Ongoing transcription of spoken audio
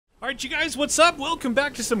Alright, you guys, what's up? Welcome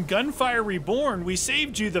back to some Gunfire Reborn. We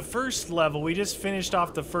saved you the first level. We just finished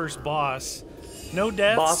off the first boss. No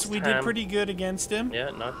deaths. We did pretty good against him.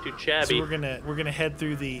 Yeah, not too shabby. So we're gonna head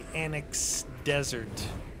through the Annex Desert.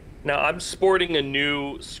 Now I'm sporting a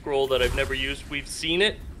new scroll that I've never used. We've seen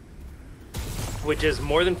it, which is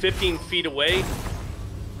more than 15 feet away.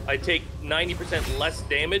 I take 90% less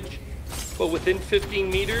damage, but within 15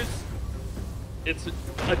 meters, it's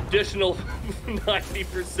additional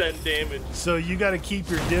 90% damage. So you got to keep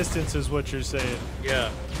your distance, is what you're saying. Yeah.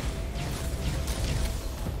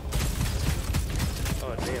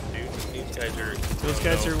 Oh damn, dude! These guys are. Those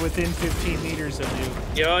guys are within 15 meters of you.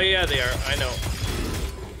 Yeah, oh yeah, they are. I know.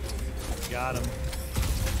 Got him.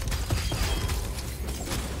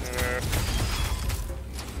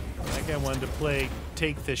 That guy wanted to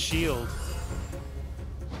take the shield.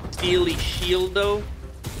 Steely shield though.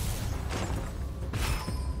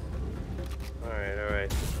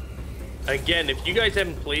 Alright. Again, if you guys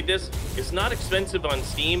haven't played this, it's not expensive on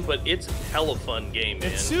Steam, but it's a hella fun game,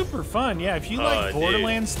 man. It's super fun, yeah. If you like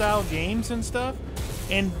Borderlands style games and stuff,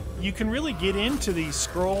 and you can really get into these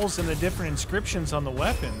scrolls and the different inscriptions on the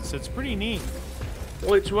weapons. It's pretty neat.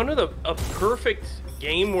 Well, it's one of a perfect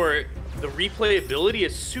game where the replayability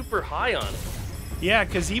is super high on it. Yeah,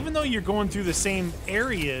 because even though you're going through the same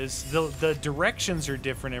areas, the directions are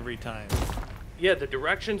different every time. Yeah, the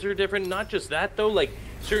directions are different. Not just that, though. Like,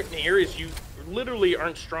 certain areas you literally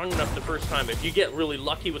aren't strong enough the first time. If you get really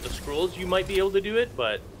lucky with the scrolls, you might be able to do it,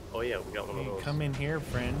 but... Oh, yeah, we got one of those. Come in here,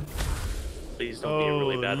 friend. Please don't be a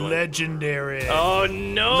really bad one. Legendary. Oh,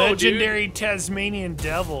 no, Legendary dude. Tasmanian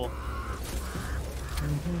Devil.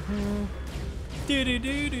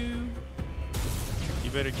 Do-do-do-do. You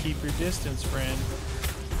better keep your distance, friend.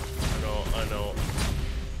 I know.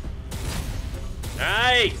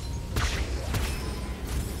 Hey!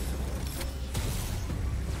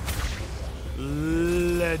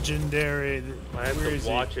 Legendary. I have to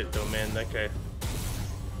watch it though, man. That guy.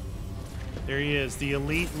 There he is, the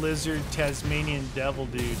elite lizard Tasmanian Devil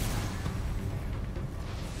dude.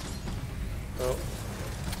 Oh.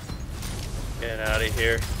 Get out of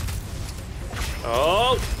here.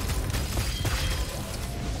 Oh!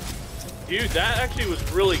 Dude, that actually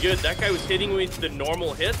was really good. That guy was hitting me with the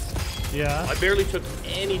normal hits. Yeah. I barely took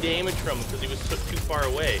any damage from him because he was too far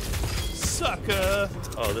away. Sucker!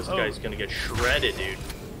 Oh, this guy's gonna get shredded, dude.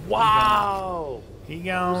 Wow! He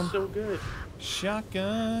gone. That was so good.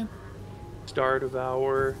 Shotgun. Star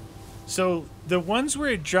Devour. So the ones where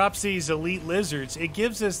it drops these elite lizards, it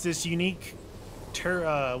gives us this unique,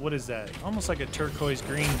 what is that? Almost like a turquoise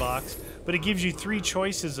green box, but it gives you 3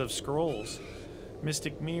 choices of scrolls.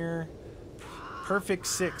 Mystic Mirror, Perfect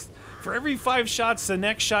Sixth. For every 5 shots, the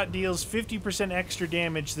next shot deals 50% extra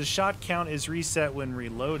damage. The shot count is reset when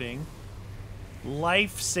reloading.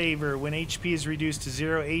 Lifesaver. When HP is reduced to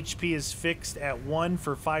 0, HP is fixed at 1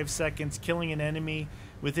 for 5 seconds. Killing an enemy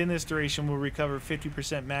within this duration will recover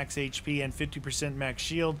 50% max HP and 50% max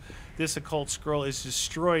shield. This occult scroll is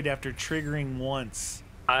destroyed after triggering once.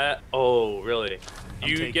 Oh, really?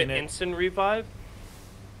 You get instant revive?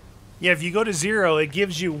 Yeah, if you go to 0, it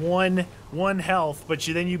gives you one health, but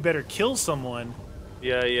then you better kill someone.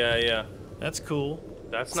 Yeah. That's cool.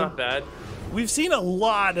 That's not bad. We've seen a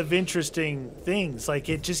lot of interesting things. Like,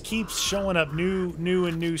 it just keeps showing up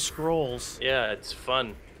new scrolls. Yeah, it's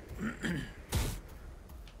fun.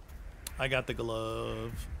 I got the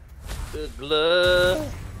glove. The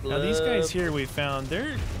glove. Now these guys here we found,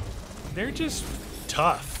 they're just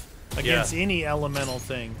tough against any elemental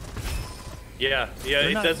thing. Yeah,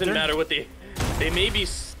 it doesn't matter what they may be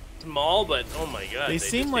small, but oh my god. They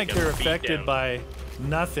seem like they're affected by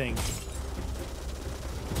nothing.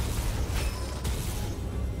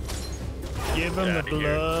 Give him the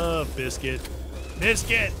glove, Biscuit.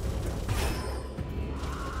 Biscuit!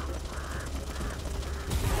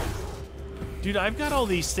 Dude, I've got all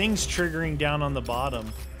these things triggering down on the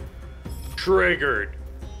bottom. Triggered.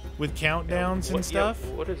 With countdowns and stuff.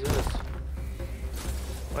 Yeah, what is this?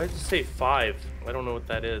 Why did it say 5? I don't know what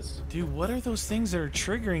that is. Dude, what are those things that are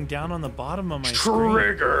triggering down on the bottom of my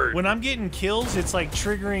screen? When I'm getting kills, it's like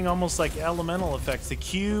triggering almost like elemental effects. The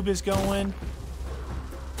cube is going.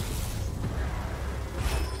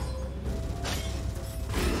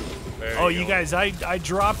 Oh, you guys, I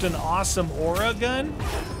dropped an awesome aura gun.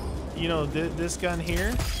 You know, this gun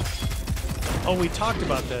here. Oh, we talked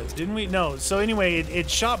about that, didn't we? No. So anyway, it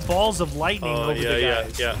shot balls of lightning over the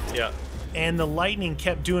guys. Yeah. And the lightning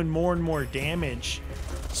kept doing more and more damage.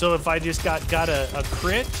 So if I just got a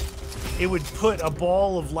crit, it would put a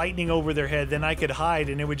ball of lightning over their head. Then I could hide,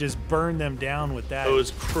 and it would just burn them down with that. It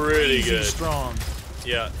was pretty Easy good. Strong.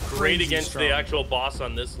 Yeah, great Crazy against strong. the actual boss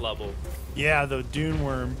on this level. Yeah, the Dune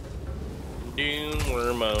Worm. Dune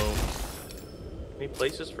Wormo. Any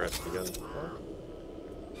places for us to go?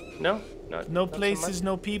 No? Not, No not places, so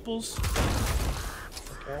no peoples.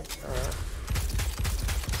 Okay,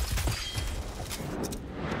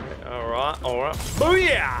 alright. Alright.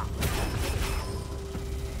 Booyah!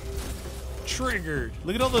 Triggered.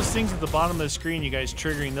 Look at all those things at the bottom of the screen, you guys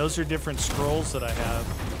triggering. Those are different scrolls that I have.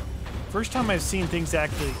 First time I've seen things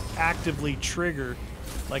actually actively trigger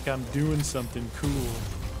like I'm doing something cool.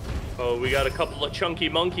 Oh, we got a couple of chunky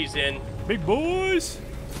monkeys in. Big boys!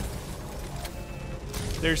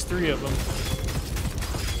 There's 3 of them.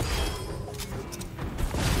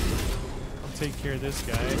 I'll take care of this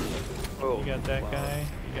guy. Oh, You got that wow. guy.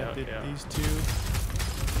 You got Yeah. these 2.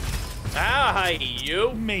 Ah, hi,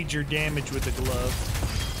 you. Major damage with the glove.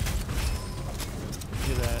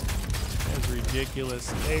 Look at that. That's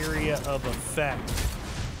ridiculous. Area of effect.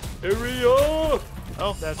 Area!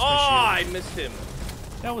 Oh, that's Oh, my I shield. missed him.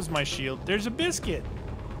 That was my shield. There's a biscuit.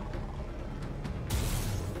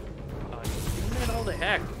 What all the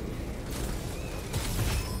heck?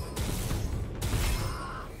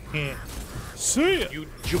 Yeah. See ya.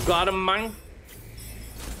 You got him, man?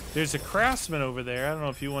 There's a craftsman over there. I don't know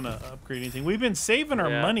if you want to upgrade anything. We've been saving our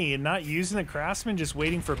Yeah. money and not using the craftsman, just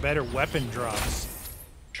waiting for better weapon drops.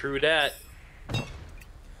 True that.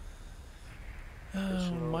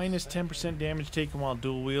 Minus 10% damage taken while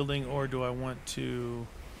dual wielding, or do I want to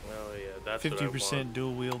Oh, yeah, that's 50%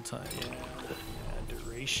 dual wield time? Yeah.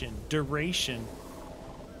 Duration. Duration.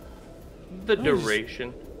 The just-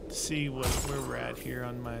 duration. See where we're at here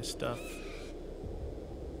on my stuff.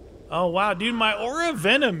 Oh wow, dude, my aura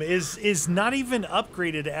venom is not even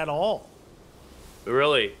upgraded at all.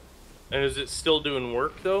 Really? And is it still doing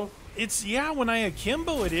work, though? It's, yeah, when I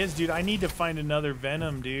akimbo it is, dude. I need to find another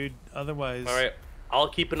venom, dude. Otherwise, All right. I'll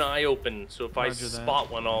keep an eye open, so if I Roger that. spot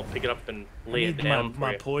one, I'll pick it up and I lay it need down for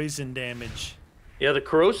my you. poison damage. Yeah, the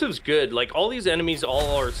corrosive's good. Like, all these enemies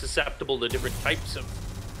all are susceptible to different types of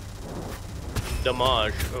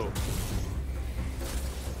damage. Oh.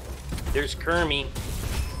 There's Kermie.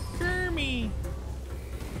 Kermie.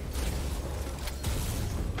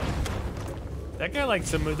 That guy likes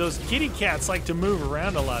to move. Those kitty cats like to move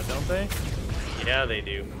around a lot, don't they? Yeah, they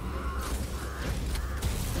do.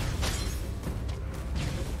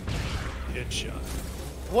 Good shot.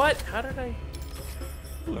 What? How did I...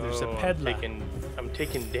 Ooh, there's a Oh, peddler. I'm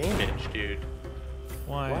taking damage, dude.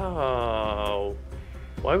 Why? Wow.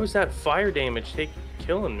 Why was that fire damage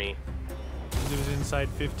killing me? 'Cause it was inside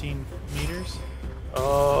 15 meters.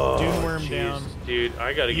 Oh, Dune worm jeez. down. Dude,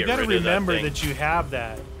 I gotta You get gotta rid of that remember thing. that you have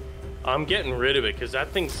that. I'm getting rid of it because that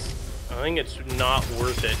thing's... I think it's not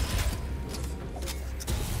worth it.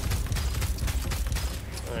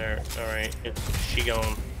 There, alright. She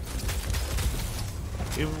going.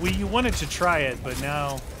 You wanted to try it, but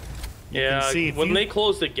now you Yeah, can see. If when you, they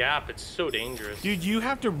close the gap, it's so dangerous. dude, you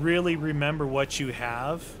have to really remember what you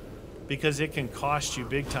have, because it can cost you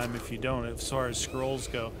big time if you don't, as far as scrolls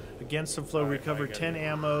go. Against the flow, Alright, recover I got 10 it.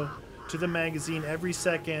 ammo to the magazine every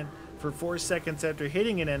second for 4 seconds after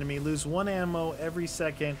hitting an enemy. Lose 1 ammo every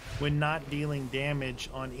second when not dealing damage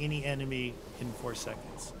on any enemy in 4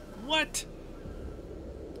 seconds. What?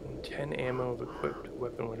 10 ammo of equipped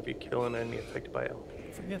weapon whenever you kill an enemy affected by L.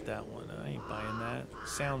 Forget that one. I ain't buying that.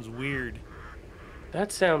 Sounds weird.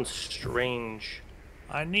 That sounds strange.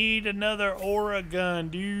 I need another aura gun,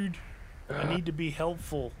 dude. I need to be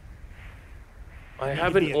helpful. I need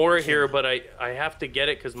have to an be a aura here, killer. but I have to get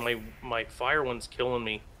it because my fire one's killing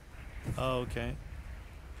me. Oh, okay.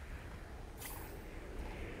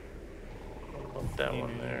 Put that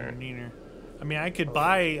one there. Neener. I mean, I could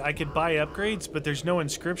buy upgrades, but there's no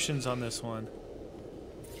inscriptions on this one.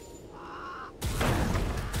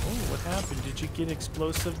 Oh, what happened? Did you get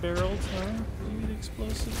explosive barreled? Huh? Did you get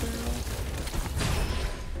explosive barreled?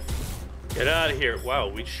 Get out of here. Wow,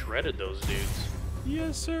 we shredded those dudes.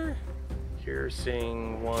 Yes, sir.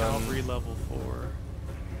 Piercing one. Cavalry level 4.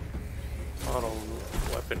 Auto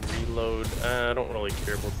weapon reload. I don't really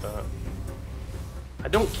care about that. I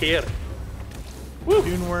don't care. Woo!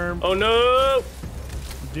 Dune worm. Oh no!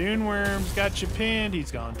 Dune worm's got you pinned.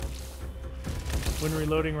 He's gone. When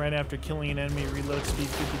reloading right after killing an enemy, reload speed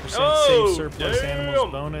 50%, Oh, save surplus damn.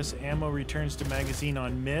 animals bonus, ammo returns to magazine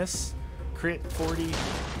on miss, crit 40.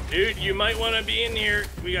 Dude, you might want to be in here.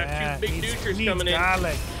 We got Ah, two big needs douchers coming in.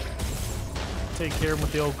 garlic. Take care of him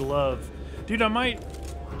with the old glove. Dude, I might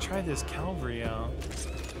try this cavalry out.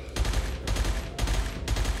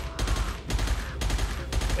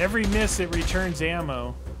 Every miss, it returns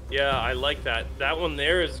ammo. Yeah, I like that. That one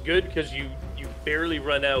there is good because you barely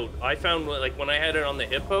run out. I found like when I had it on the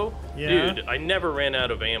hippo, Yeah. dude, I never ran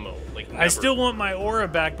out of ammo. Like never. I still want my aura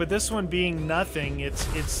back, but this one being nothing, it's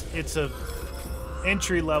a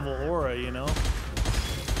entry level aura, you know.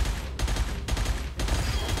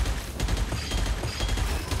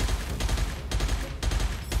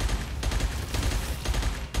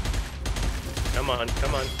 Come on,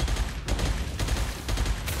 come on.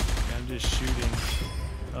 I'm just shooting.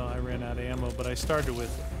 Oh, I ran out of ammo, but I started with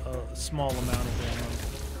a small amount of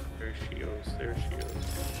ammo. There she goes. There she goes.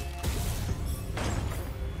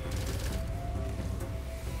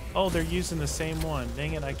 Oh, they're using the same one.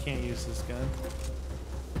 Dang it, I can't use this gun.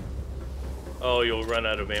 Oh, you'll run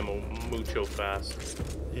out of ammo mucho fast.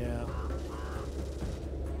 Yeah.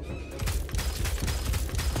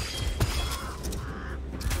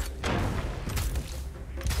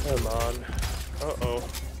 Come on. Uh-oh.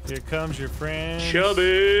 Here comes your friend.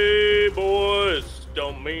 Chubby boys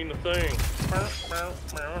don't mean a thing.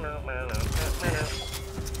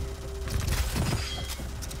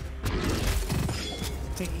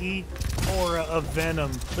 To eat aura of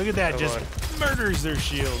venom. Look at that, Come just on. murders their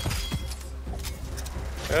shield.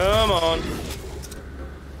 Come on.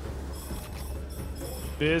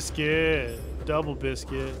 Biscuit. Double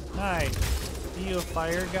biscuit. Hi. Are you a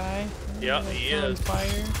fire guy? Yeah, You like he throwing is.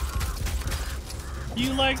 Fire?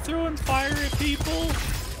 You like throwing fire at people? Here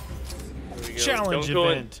we go. Challenge Don't go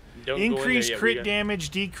in- event. don't go in there Increase yet, we crit got- damage,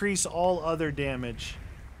 decrease all other damage.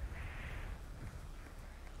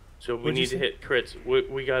 So we What'd you need to say? hit crits.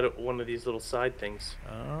 We got one of these little side things.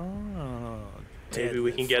 Oh. Maybe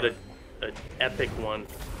we can get an epic one.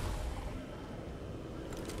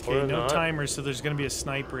 Okay, Or no not. timer, so there's going to be a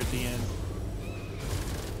sniper at the end.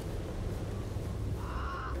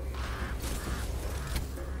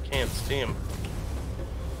 Can't see him.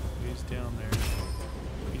 He's down there.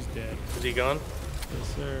 He's dead. Is he gone?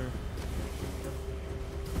 Yes, sir.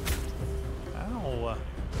 Ow.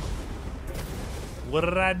 What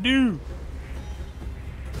did I do?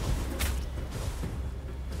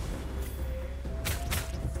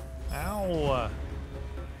 Ow.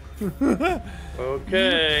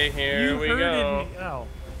 Okay, here You we hurted go. me. Ow.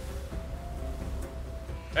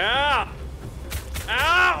 Ah!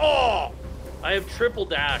 Ah! Oh! I have triple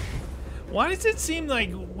dash. Why does it seem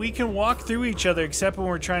like we can walk through each other except when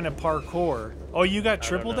we're trying to parkour? Oh, you got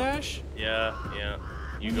triple know. dash? Yeah, yeah.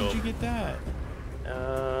 You When go. did you get that?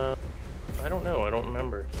 I don't know. I don't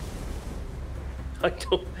remember. I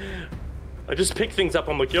don't. I just pick things up.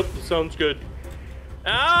 I'm like, yep, this sounds good.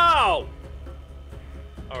 Ow!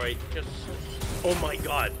 All right, just. Oh my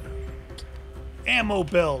god. Ammo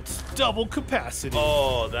belt, double capacity.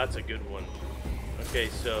 Oh, that's a good one. Okay,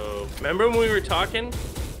 so remember when we were talking?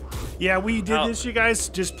 Yeah, we did How- this, you guys,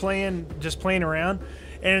 just playing around,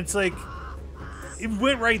 and it's like it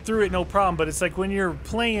went right through it, no problem. But it's like when you're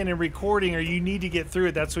playing and recording, or you need to get through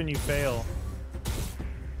it, that's when you fail.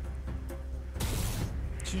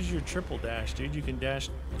 Choose your triple dash, dude. You can dash,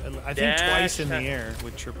 I think, Dash twice in the time. air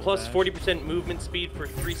with triple Plus dash. 40% movement speed for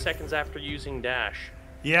 3 seconds after using dash.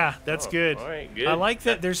 Yeah, that's Oh, good. all right, good. I like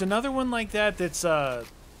that. There's another one like that that's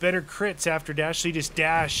better crits after dash, so you just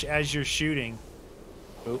dash as you're shooting.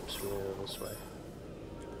 Oops, we're this way.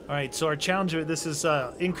 All right, so our challenge of this is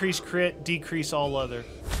increase crit, decrease all other.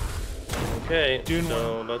 Okay, Doing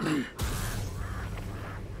so that's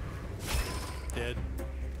Dead.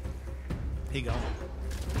 Here you go.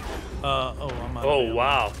 Oh, I'm out of oh ammo.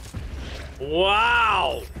 wow,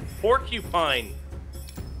 wow, porcupine,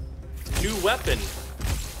 new weapon.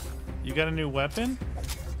 You got a new weapon?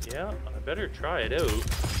 Yeah, I better try it out.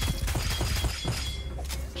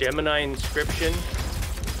 Gemini inscription.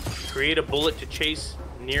 Create a bullet to chase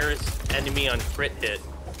nearest enemy on crit hit.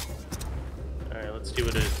 Alright, let's see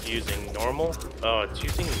what it's using. Normal? Oh, it's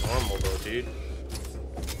using normal though, dude.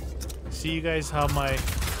 See, you guys, how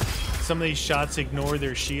some of these shots ignore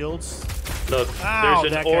their shields? Look, Ow,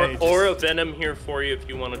 there's that an guy just- aura venom here for you if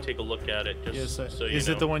you want to take a look at it. Just Yes. so you Is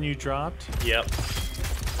know. it the one you dropped? Yep.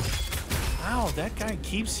 Ow, that guy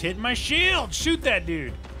keeps hitting my shield. Shoot that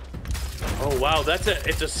dude. Oh wow,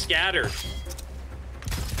 it's a scatter.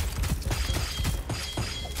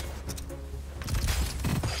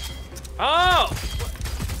 Oh!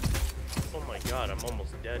 Oh my god, I'm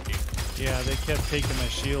almost dead, dude. Yeah, they kept taking my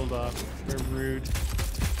shield off. They're rude.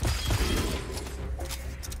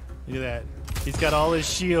 Look at that. He's got all his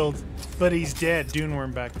shield, but he's dead.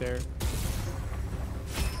 Duneworm back there.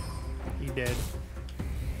 He dead.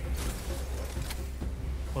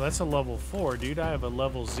 Well, that's a level 4, dude. I have a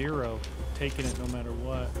level 0. Taking it no matter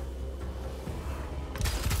what.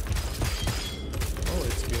 Oh,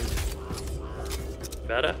 it's good.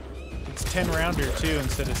 Better? It's 10 rounder too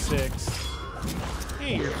instead of 6.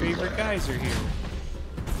 Hey, your favorite guys are here.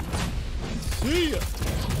 See ya.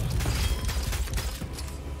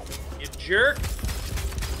 You jerk.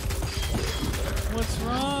 What's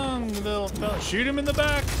wrong, little fella? Shoot him in the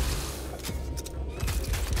back.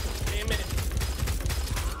 Damn it.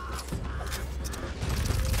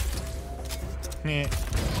 Yeah.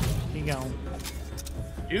 He gone.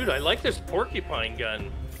 Dude, I like this porcupine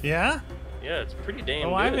gun. Yeah? Yeah, it's pretty damn Oh,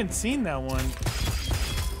 good. I haven't seen that one.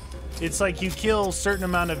 It's like you kill a certain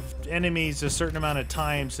amount of enemies a certain amount of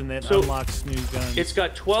times and then unlocks new guns. It's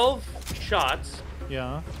got 12 shots.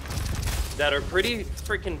 Yeah. That are pretty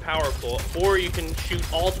freaking powerful, or you can shoot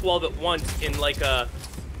all 12 at once in like a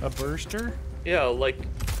burster? Yeah, like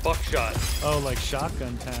buckshot. Oh, like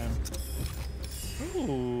shotgun time.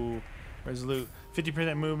 Ooh. Resolute.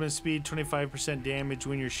 50% movement speed, 25% damage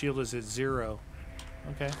when your shield is at 0.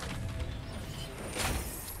 Okay.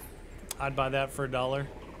 I'd buy that for $1.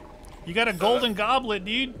 You got a golden goblet,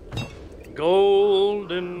 dude.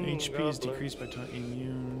 Golden HP goblet. is decreased by 20.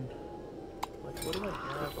 Immune. What do I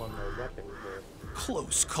have on my weapon here?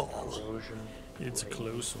 Close call. Erosion. It's a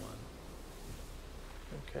close one.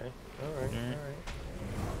 Okay. Alright.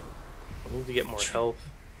 I need to get more health.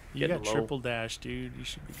 You got triple dash, dude. You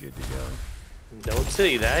should be good to go. Don't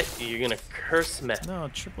say that. You're gonna curse me. No,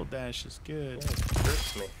 triple dash is good. Yeah,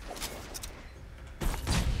 curse me.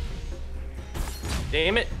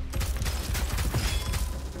 Damn it.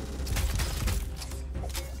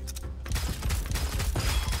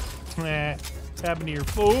 Nah. Happened to your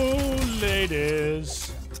fool ladies.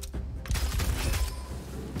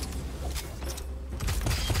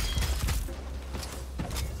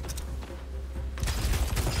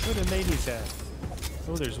 Where the ladies at?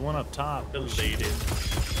 Oh, there's one up top. The ladies.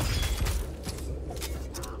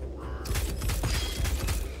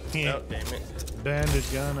 Yeah. Oh, damn it.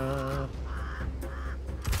 Bandit gunner.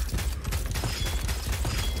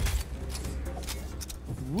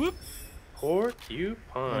 Whoop.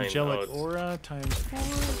 Porcupine. Angelic aura times 4.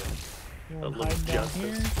 You want to hide down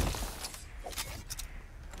here?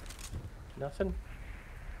 Nothing.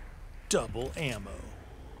 Double ammo.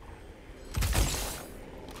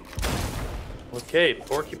 Okay,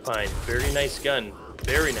 porcupine. Very nice gun.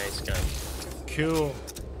 Very nice gun. Cool.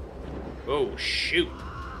 Oh, shoot.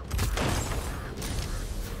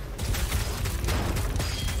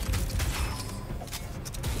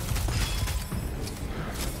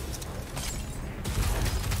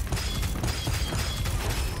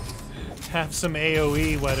 Have some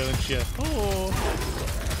AoE, why don't you? Oh.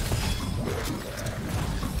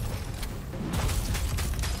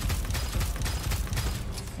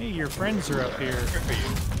 Hey, your friends are up here.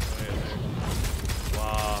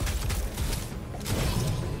 Wow.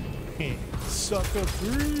 Hey, sucker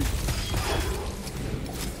fruit.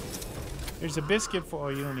 There's a biscuit for. Oh,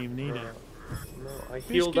 you don't even need it. No, I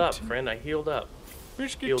healed up, friend. I healed up.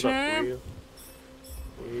 Biscuit Healed time. up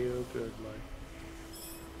real good, man.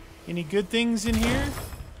 Any good things in here?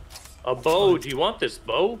 A bow. Do you want this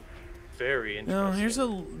bow? Very interesting. No, here's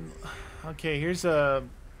a. Okay, here's a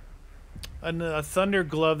thunder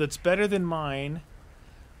glove that's better than mine.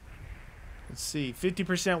 Let's see,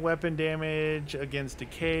 50% weapon damage against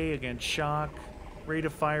decay, against shock. Rate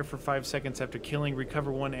of fire for 5 seconds after killing.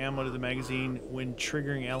 Recover 1 ammo to the magazine when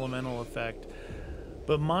triggering elemental effect.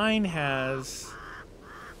 But mine has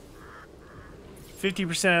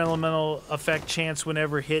 50% elemental effect chance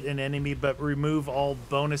whenever hit an enemy, but remove all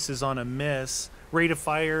bonuses on a miss. Rate of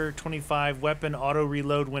fire 25. Weapon auto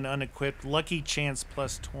reload when unequipped. Lucky chance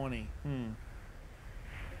plus 20.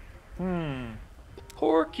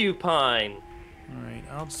 Porcupine. Alright,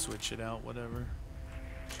 I'll switch it out, whatever.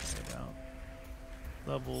 Try it out.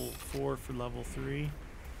 Level 4 for level 3.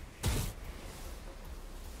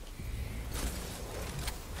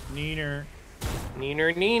 Neener.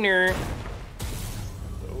 Neener, neener.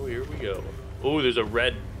 Oh, here we go. Oh, there's a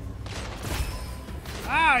red.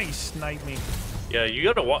 Ah, he sniped me. Yeah, you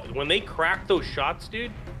gotta watch. When they crack those shots,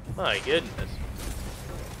 dude. My goodness.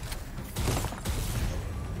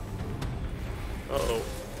 Uh-oh.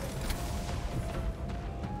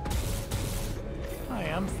 Hi,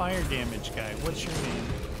 I'm fire damage guy. What's your name?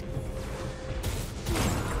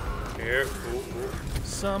 Here. Ooh, ooh.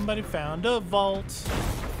 Somebody found a vault.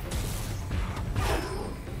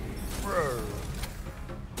 Brr.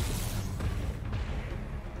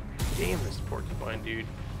 Damn this porcupine, dude.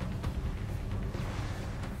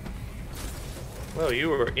 Well, you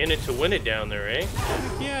were in it to win it down there, eh?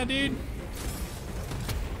 Yeah, dude.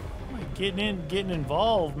 Like getting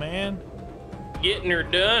involved, man. Getting her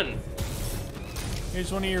done.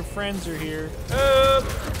 Here's one of your friends are here. Up.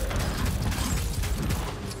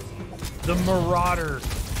 The Marauder.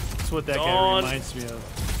 That's That's what that guy reminds me of.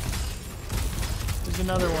 There's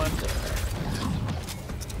another one.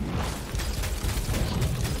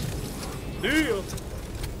 Deal.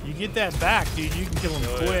 You get that back, dude. You can kill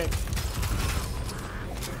him quick. Yeah.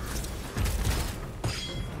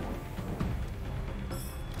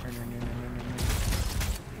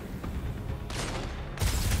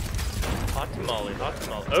 Hot tamale, hot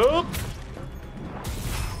tamale. Oh!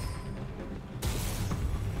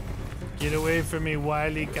 Get away from me,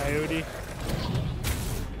 wily coyote.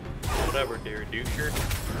 Whatever, dear doucher.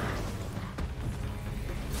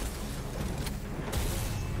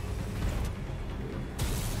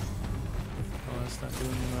 Oh, that's not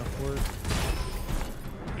doing enough work.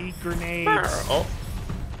 Eat grenades. Oh.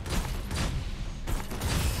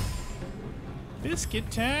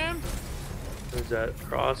 Biscuit time. There's that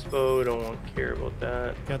crossbow. Don't care about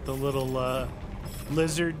that. Got the little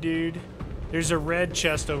lizard dude. There's a red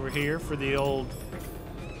chest over here for the old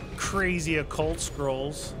crazy occult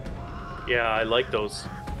scrolls. Yeah, I like those.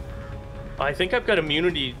 I think I've got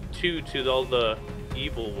immunity too to all the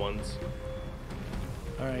evil ones.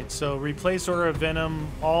 Alright, so replace Aura of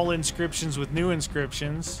Venom, all inscriptions with new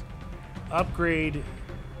inscriptions. Upgrade.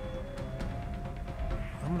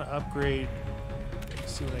 I'm gonna upgrade.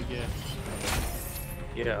 Let's see what I get.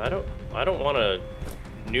 Yeah, I don't want to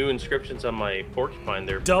new inscriptions on my porcupine.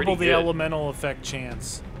 They're double the pretty good. elemental effect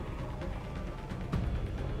chance.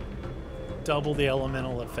 Double the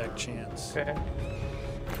elemental effect chance. Okay.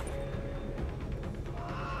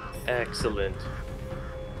 Excellent.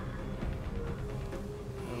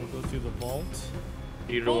 We'll go through the vault.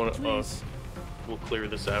 You don't want to. Please. We'll clear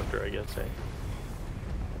this after, I guess. Eh?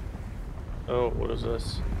 Oh, what is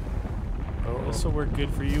this? Oh, This will work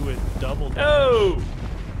good for you with double damage. oh!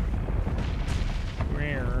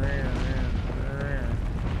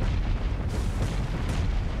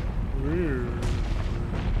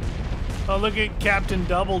 Oh, look at Captain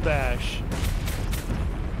Double Dash.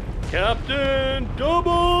 Captain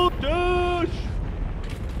Double Dash!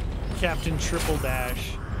 Captain Triple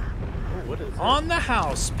Dash. Oh, what is this? On the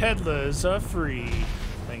house, peddlers are free.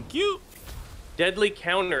 Thank you. Deadly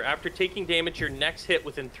counter. After taking damage, your next hit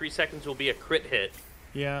within 3 seconds will be a crit hit.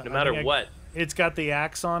 Yeah. No matter what. It's got the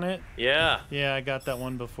axe on it. Yeah. Yeah, I got that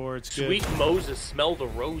one before. It's good. Sweet Moses, smell the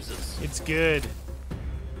roses. It's good.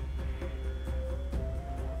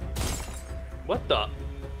 What the?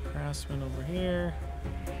 Craftsman over here.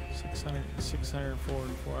 604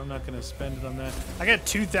 and 4. I'm not gonna spend it on that. I got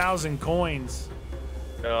 2,000 coins.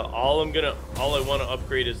 All I want to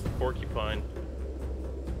upgrade is the porcupine.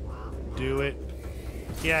 Do it.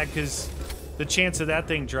 Yeah, because the chance of that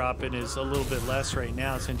thing dropping is a little bit less right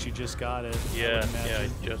now since you just got it. Yeah,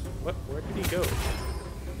 What? Where did he go?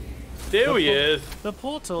 There he is. The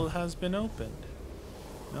portal has been opened.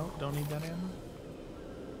 Nope, don't need that ammo.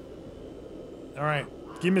 All right,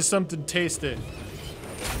 give me something tasty.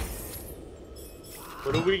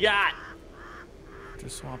 What do we got?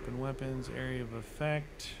 Just swapping weapons, area of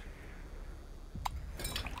effect.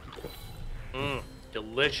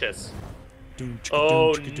 Delicious.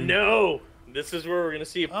 Oh no! This is where we're gonna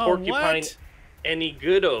see if porcupine any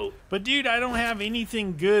good-o. But dude, I don't have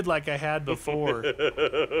anything good like I had before.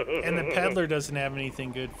 And the peddler doesn't have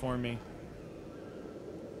anything good for me.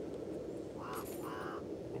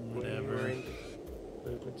 Whatever.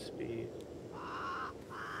 Movement speed.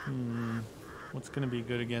 What's gonna be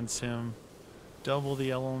good against him? Double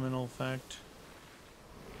the elemental effect.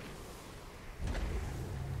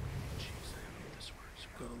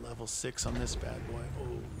 Go to level 6 on this bad boy.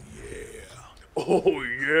 Oh yeah. Oh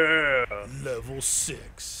yeah. Level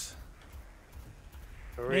 6.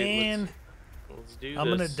 All right, Man, let's do this. I'm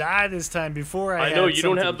gonna die this time before I know had you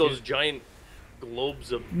don't have something those good. giant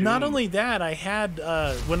globes of doom. Not only that, I had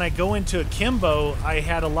when I go into akimbo, I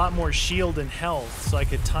had a lot more shield and health, so I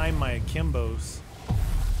could time my akimbos.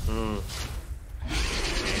 Oh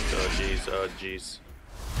jeez, oh jeez.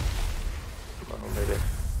 Come on, baby.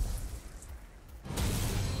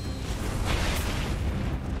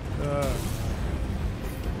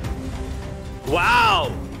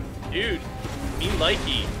 Wow! Dude, me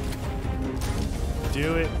likey.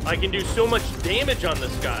 Do it. I can do so much damage on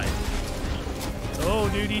this guy. Oh,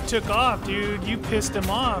 dude, he took off, dude. You pissed him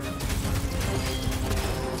off.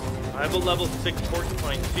 I have a level 6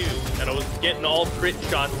 porcupine too, and I was getting all crit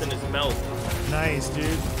shots in his mouth. Nice, dude.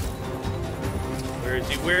 Where is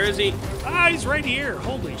he? Where is he? Ah, he's right here.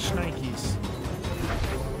 Holy shnikes.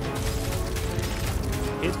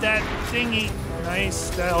 Hit that thingy.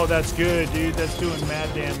 Nice. Oh, that's good, dude. That's doing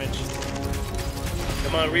mad damage.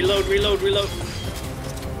 Come on, reload, reload, reload.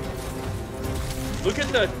 Look at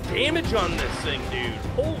the damage on this thing, dude.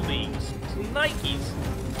 Holy Nikes.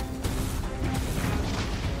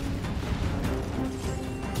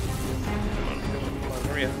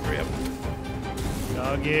 Hurry up, hurry up.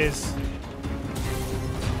 Doggies.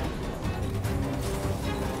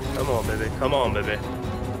 Come on, baby. Come on, baby.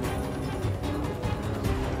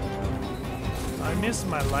 I miss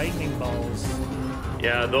my lightning balls.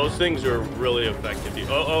 Yeah, those things are really effective.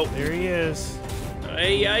 Oh, There he is.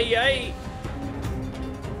 hey, hey, hey.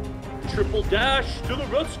 Triple dash to the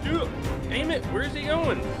rescue. Damn it, where's he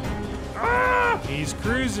going? Ah! He's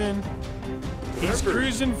cruising. He's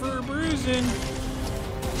cruising for a bruising.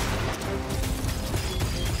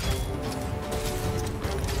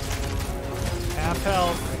 Half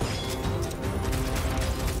health.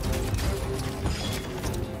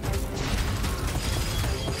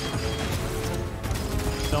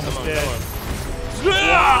 It's almost dead.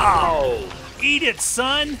 Wow! Eat it,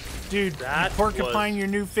 son! Dude, That porcupine was- your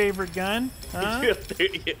new favorite gun? Huh?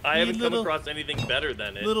 I haven't come little- across anything better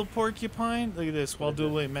than it. Little porcupine? Look at this. While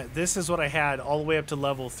dueling, this is what I had all the way up to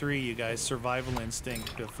level 3, you guys. Survival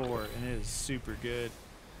instinct before, and it is super good.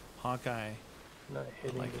 Hawkeye. Not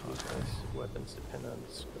hitting like with these guys. Weapons depend on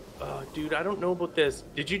the scope. Oh, dude, I don't know about this.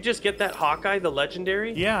 Did you just get that Hawkeye, the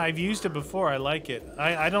legendary? Yeah, I've used it before. I like it.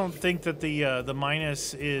 I don't think that the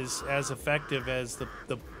minus is as effective as the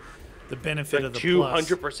benefit of the plus.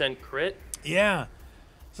 200% crit? Yeah.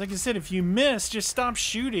 It's like I said, if you miss, just stop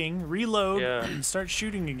shooting, reload, Yeah. and start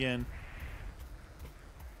shooting again.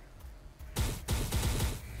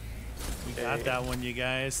 We got that one, you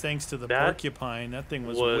guys. Thanks to the That porcupine. That thing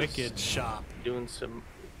was wicked sharp. Doing some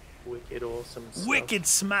wicked awesome stuff. Wicked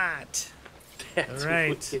smart. That's All right.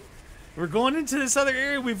 wicked. We're going into this other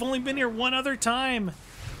area. We've only been here one other time.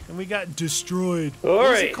 And we got destroyed. All What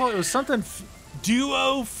was right. it called? It was something...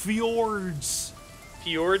 Duo Fjords.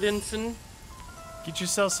 Fjordensen? Get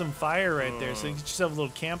yourself some fire right there. So you get yourself a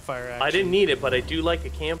little campfire action. I didn't need it, but I do like a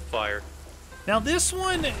campfire. Now this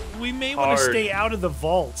one, we may want to Hard. stay out of the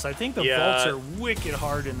vaults. I think the Yeah. vaults are wicked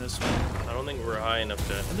hard in this one. I don't think we're high enough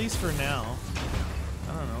to. At least for now.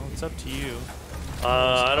 I don't know. It's up to you.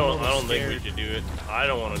 I I'm a don't little think we scared. should do it. I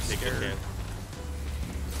don't want to take a Scared. chance.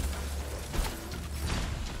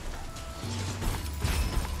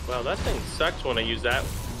 Wow, that thing sucks when I use that.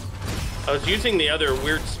 I was using the other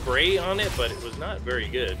weird spray on it, but it was not very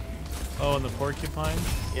good. Oh, and the porcupine?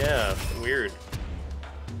 Yeah, weird.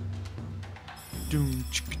 Doom,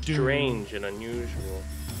 chick, doom. Strange and unusual.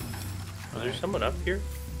 Is there someone up here?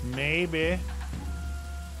 Maybe.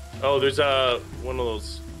 Oh, there's one of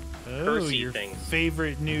those Oh, Percy your things.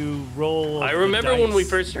 favorite new roll. I of remember the when we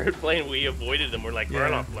dice. first started playing, we avoided them. We're like, we're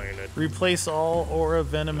Yeah. not playing it. Replace all aura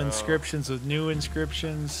venom inscriptions with new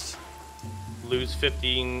inscriptions. Lose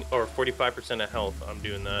 15 or 45% of health. I'm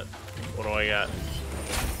doing that. What do I got?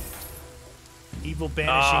 Evil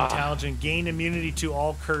banishing talisman. Gain immunity to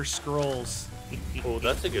all cursed scrolls. Oh,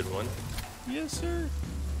 that's a good one. Yes, sir.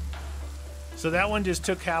 So that one just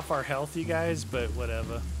took half our health, you guys, but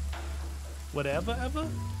whatever. Whatever, ever?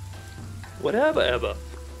 Whatever, ever.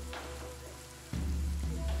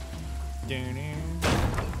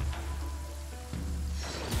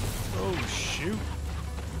 Oh, shoot.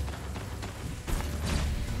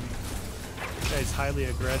 This guy's highly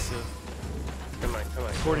aggressive, Come on, come on.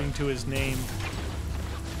 according to his name.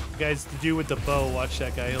 Guys, to do with the bow, watch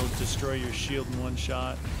that guy. He'll destroy your shield in one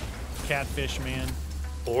shot. Catfish, man.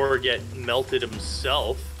 Or get melted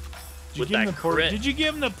himself with that crit. Did you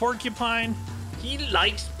give him the porcupine? He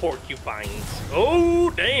likes porcupines. Oh,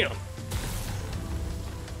 damn.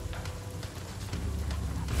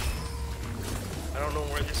 I don't know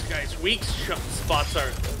where this guy's weak spots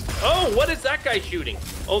are. Oh, what is that guy shooting?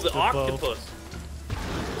 Oh, the bow. octopus.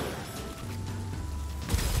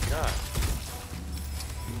 God.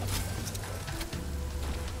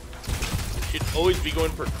 We should always be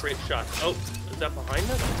going for crit shots. Oh, is that behind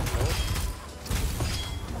us?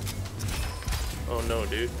 No. Oh, no,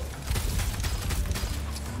 dude.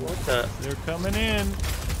 What the? They're coming in.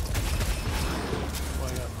 Oh,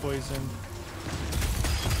 I got poison.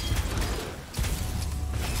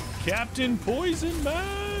 Captain Poison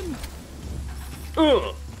Man!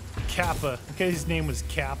 Ugh. Kappa. Okay, his name was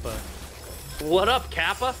Kappa. What up,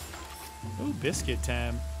 Kappa? Ooh, biscuit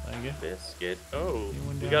time. I guess. Biscuit. Oh,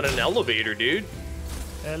 Anyone we down got an elevator, dude.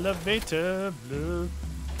 Elevator blue.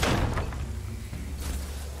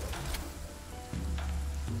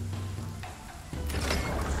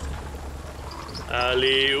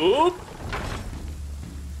 Alley-oop.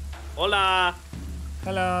 Hola.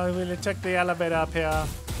 Hello, we'll check the elevator up here.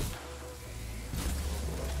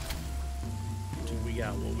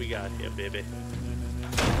 What we got here, baby?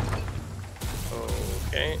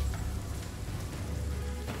 Okay.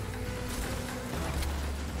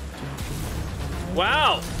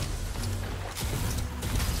 Wow.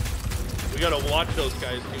 gotta watch those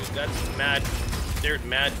guys, dude. That's mad. They're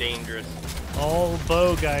mad dangerous. All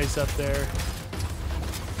bow guys up there.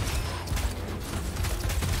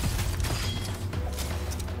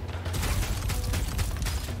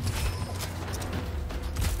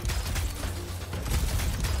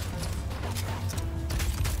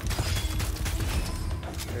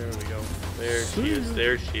 There we go. There she is.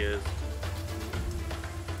 There she is.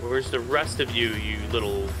 Where's the rest of you, you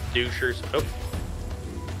little douchers? Oh.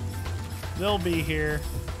 They'll be here.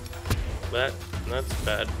 That's a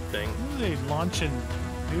bad thing. What are they launching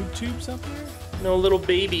noob tubes up here? No, little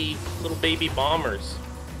baby bombers.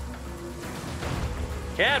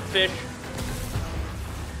 Catfish.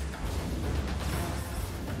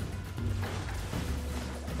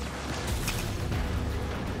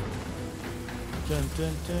 Dun,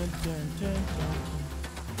 dun, dun, dun, dun,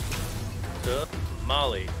 dun.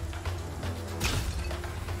 Molly.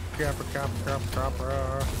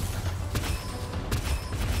 Capper.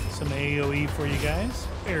 Some AoE for you guys.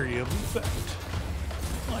 Area of effect.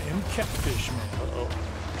 I am Catfish Man. Uh-oh.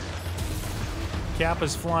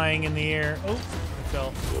 Kappa's flying in the air. Oh, I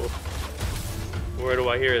fell. Cool. Where do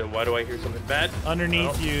I hear them? Why do I hear something bad?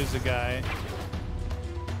 Underneath you is a guy.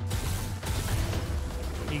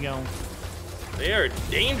 He gone. They are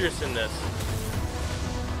dangerous in this.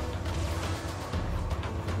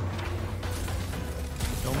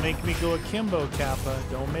 Don't make me go akimbo, Kappa.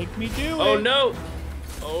 Don't make me do it. Oh no!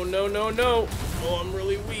 Oh no. Oh, I'm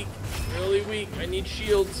really weak. Really weak. I need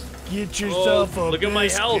shields. Get yourself a look biscuit. at my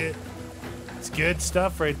health. It's good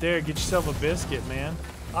stuff right there. Get yourself a biscuit, man.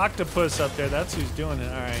 Octopus up there. That's who's doing it.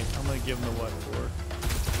 All right, I'm gonna give him the what for.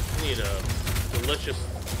 I need a delicious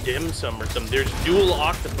dim sum or something. There's dual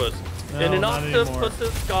octopus. No, and an not octopus anymore.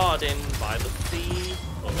 is garden by the sea.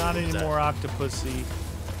 Oh, Not what is anymore, that? Octopussy.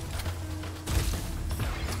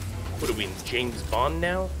 What are we in James Bond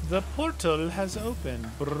now? The portal has opened.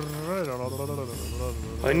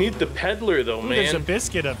 I need the peddler though, Ooh, man. there's a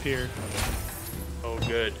biscuit up here. Oh,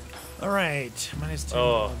 good. All right, minus 10.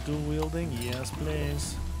 Oh. Dual wielding, yes,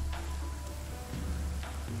 please.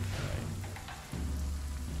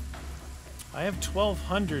 I have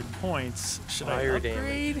 1,200 points. Should Fire I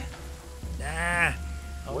upgrade? Nah.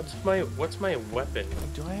 Oh, What's my weapon?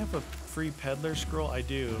 do I have a free peddler scroll? I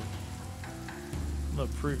do. A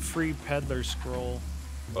free peddler scroll.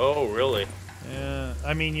 Oh, really? Yeah,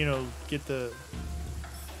 I mean, you know, get the.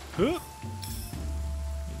 Huh? Need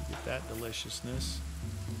to get that deliciousness.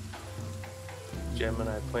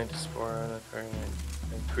 Gemini plant a spore on it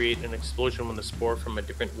and create an explosion when the spore from a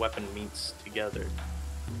different weapon meets together.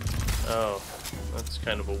 Oh, that's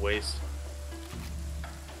kind of a waste.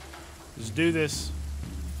 Let's do this.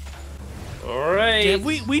 All right. Damn,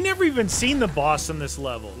 we never even seen the boss on this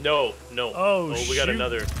level. No. Oh, we got shoot.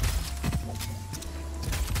 another.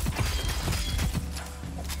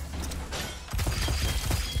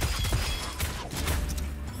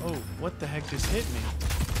 Oh, what the heck just hit me?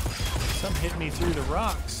 Something hit me through the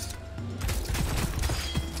rocks.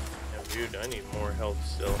 Yeah, dude, I need more health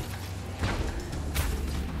still.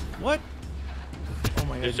 What? Oh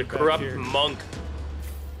my god. There's a get back corrupt here. monk.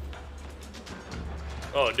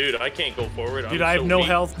 Oh, dude, I can't go forward. Dude, I'm I have so no weak.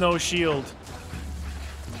 health, no shield.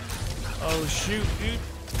 Oh shoot, dude.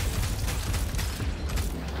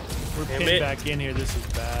 We're Damn pinned it. back in here. This is a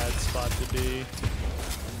bad spot to be.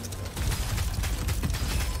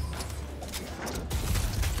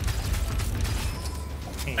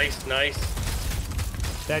 Nice.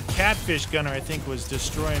 That catfish gunner, I think, was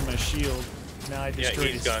destroying my shield. Now I destroyed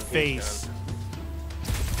he's his gone, he's face. gone.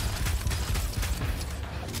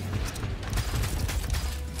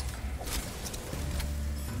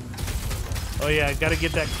 Oh yeah, I gotta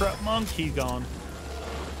get that corrupt monk. He's gone.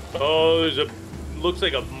 Oh, looks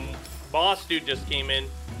like a boss dude just came in.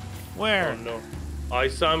 Where? Oh no. I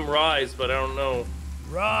saw him rise, but I don't know.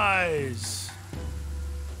 Rise.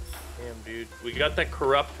 Damn, dude. We got that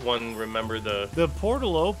corrupt one, remember the... The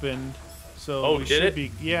portal opened, so Oh, we did should it?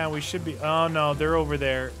 be. Yeah, we should be. Oh no, they're over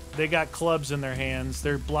there. They got clubs in their hands.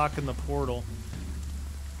 They're blocking the portal.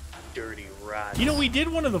 Dirty rats. You know, we did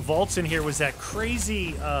one of the vaults in here. Was that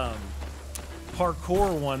crazy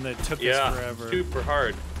parkour one that took us forever? Super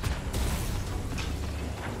hard.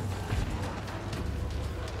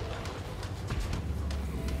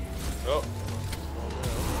 Oh.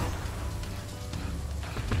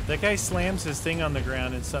 That guy slams his thing on the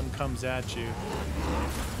ground and something comes at you.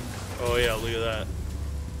 Oh yeah, look at that.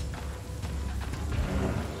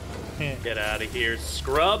 Heh. Get out of here,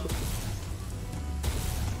 scrub.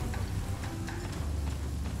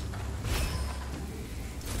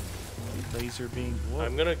 Laser beam. Whoa.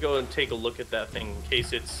 I'm gonna go and take a look at that thing in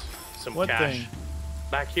case it's some What cash. thing?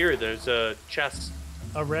 Back here, there's a chest.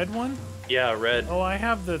 A red one? Yeah, red. Oh, I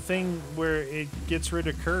have the thing where it gets rid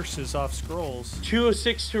of curses off scrolls.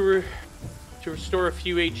 206 to restore a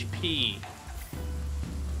few HP.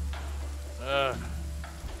 I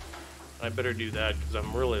better do that because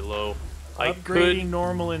I'm really low. Upgrading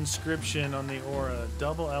normal inscription on the aura.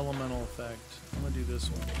 Double elemental effect. I'm gonna do this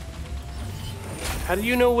one. How do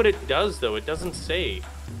you know what it does, though? It doesn't say.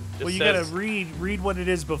 Well, you gotta read what it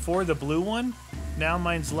is before the blue one. Now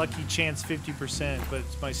mine's lucky chance 50%, but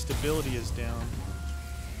my stability is down.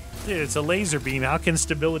 Dude, it's a laser beam. How can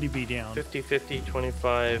stability be down? 50, 50,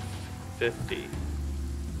 25, 50.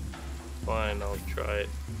 Fine, I'll try it.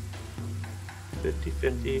 50,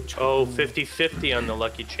 50. Oh, 50, 50 on the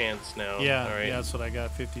lucky chance now. Yeah, all right. yeah, that's what I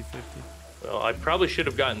got, 50, 50. Well, I probably should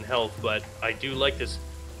have gotten health, but I do like this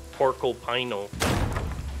Porcupine.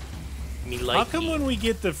 How come when we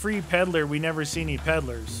get the free peddler, we never see any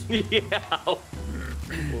peddlers? Yeah.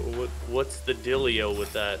 What's the dealio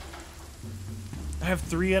with that? I have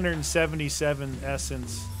 377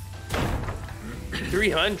 essence.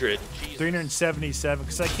 300? Jesus. 377,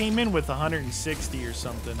 because I came in with 160 or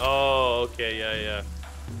something. Oh, okay, yeah.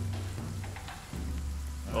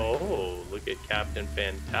 Oh, look at Captain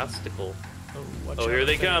Fantastical. Oh, here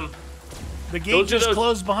they come. The gate just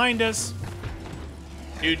closed behind us.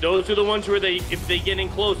 Dude, those are the ones where if they get in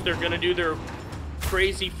close, they're gonna do their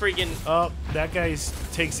crazy friggin'... Oh, that guy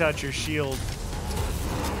takes out your shield.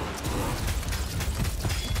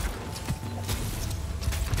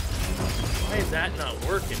 Why is that not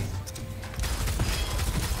working?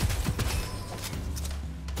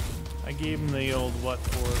 I gave him the old what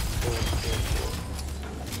for.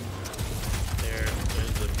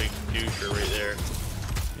 There's a big doucher right there.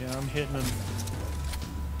 Yeah, I'm hitting him.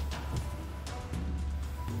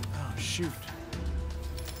 Oh, shoot.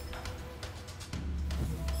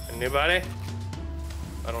 Anybody?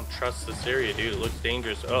 I don't trust this area, dude. It looks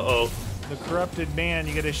dangerous. Uh-oh. The corrupted man,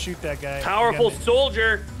 you gotta shoot that guy. Powerful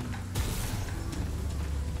soldier!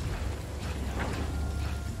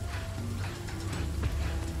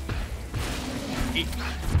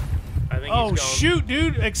 I think oh, he's gone. Shoot,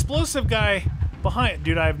 dude! Explosive guy behind.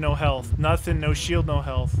 Dude, I have no health. Nothing, no shield, no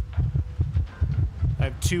health. I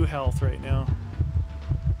have 2 health right now. Not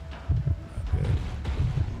good.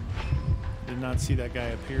 Did not see that guy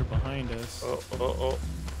appear behind us. Oh.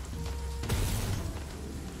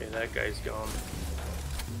 Okay, that guy's gone.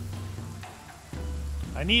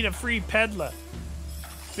 I need a free peddler.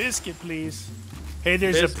 Biscuit, please. Hey,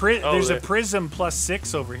 there's a prism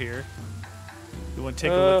 +6 over here. You want to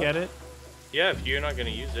take a look at it? Yeah, if you're not going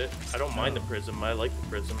to use it. I don't mind the prism. I like the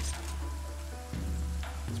prism.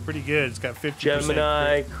 It's pretty good. It's got 50%.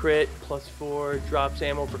 Gemini, crit, +4, drops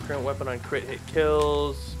ammo for current weapon on crit hit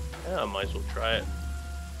kills. Yeah, I might as well try it.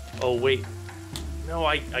 Oh, wait. No,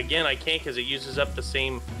 I can't because it uses up the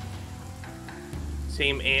same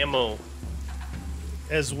ammo.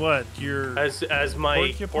 As what? Your as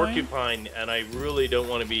my porcupine, and I really don't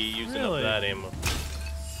want to be using up that ammo.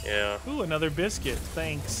 Yeah. Ooh, another biscuit.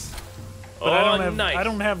 Thanks. But Oh, I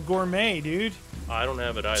don't have gourmet, dude. I don't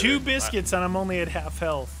have it either. 2 biscuits and I'm only at half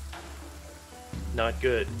health. Not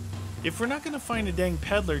good. If we're not gonna find a dang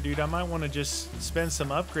peddler, dude, I might want to just spend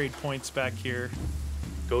some upgrade points back here.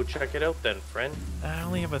 Go check it out then, friend. I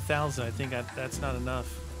only have 1,000. I think that's not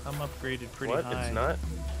enough. I'm upgraded pretty high. What? It's not?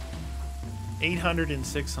 800 and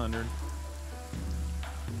 600.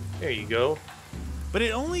 There you go. But it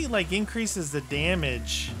only like increases the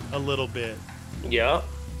damage a little bit. Yeah.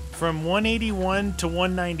 From 181 to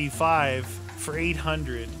 195 for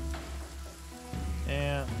 800.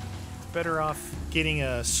 Yeah, better off getting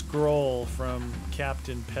a scroll from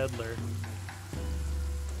Captain Peddler.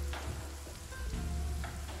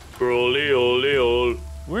 Scrolly.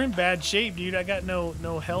 We're in bad shape, dude. I got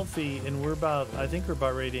no healthy, and I think we're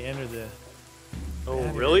about ready to enter the... Oh,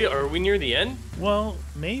 really? Are we near the end? Well,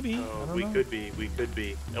 maybe. Oh, we could be. We could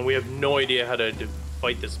be. And we have no idea how to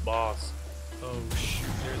fight this boss. Oh, shoot.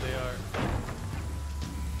 There they are.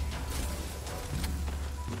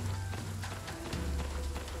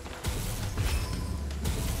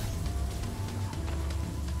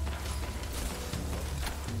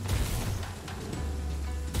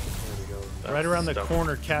 There we go. Right around the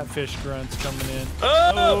corner, catfish grunts coming in.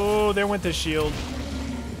 Oh! There went the shield.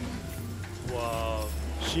 Wow.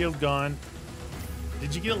 Shield gone.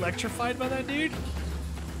 Did you get electrified by that dude?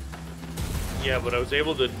 Yeah, but I was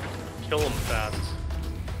able to kill him fast.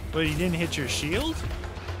 But he didn't hit your shield?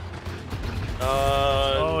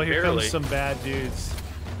 Oh, here comes some bad dudes.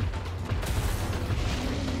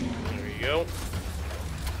 There you go.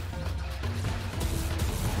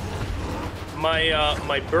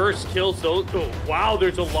 my burst kills those. Oh, wow,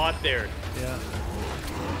 there's a lot there. Yeah.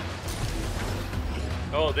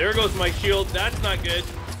 Oh, there goes my shield. That's not good.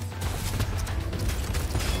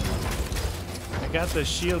 I got the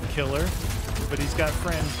shield killer, but he's got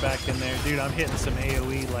friends back in there. Dude, I'm hitting some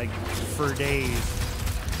AoE like for days.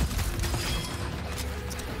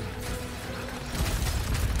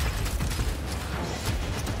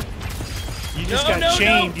 You just got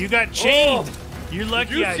chained. No. You got chained. Oh, you're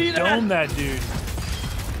lucky I domed that dude.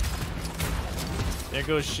 There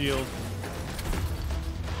goes shield.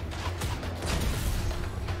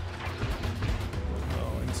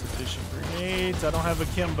 Oh, insufficient grenades. I don't have a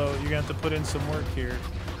Kimbo. You're gonna have to put in some work here.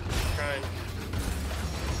 Trying.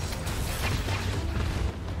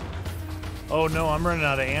 Oh no, I'm running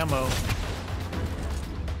out of ammo.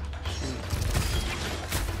 Shoot.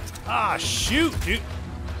 Ah, shoot, dude.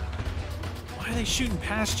 Why are they shooting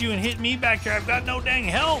past you and hitting me back here? I've got no dang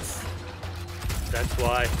health. That's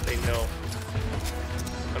why they know.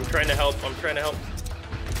 I'm trying to help. I'm trying to help.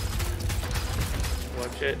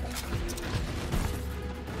 Watch it.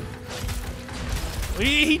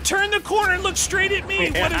 He turned the corner and looked straight at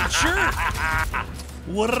me. What a jerk.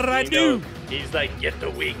 What did I do? He's like, get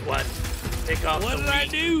the weak one. Pick off what the did I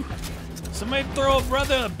do? Somebody throw a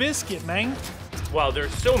brother a biscuit, man. Wow,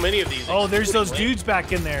 there's so many of these. Oh, there's those dudes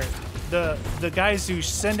back in there. The guys who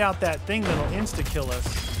send out that thing that'll insta-kill us.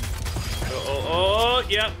 Oh,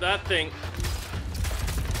 yeah, that thing.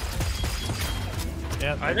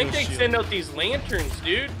 Yeah, I think they send out these lanterns,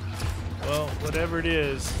 dude. Well, whatever it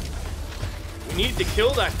is. We need to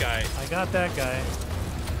kill that guy. I got that guy.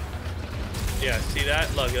 Yeah, see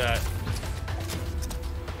that? Look at that.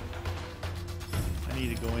 I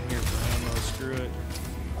need to go in here for ammo. Screw it.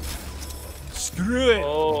 Screw it!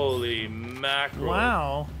 Holy mackerel.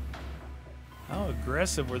 Wow. How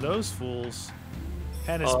aggressive were those fools?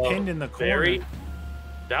 Had us pinned in the corner. Very.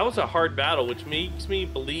 That was a hard battle, which makes me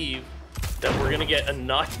believe that we're gonna get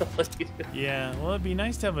annihilated. Yeah, well, it'd be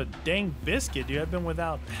nice to have a dang biscuit, dude. I've been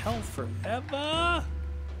without health forever.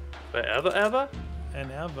 Forever?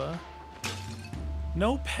 And ever.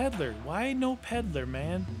 No peddler. Why no peddler,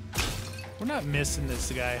 man? We're not missing this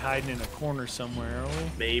guy hiding in a corner somewhere, are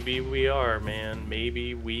we? Maybe we are, man.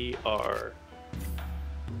 Maybe we are.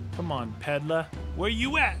 Come on, peddler. Where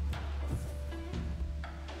you at?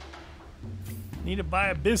 Need to buy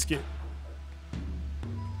a biscuit.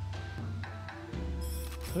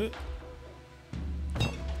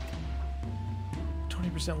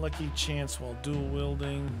 20% lucky chance while dual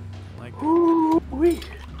wielding. Like oh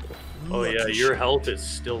yeah, your health is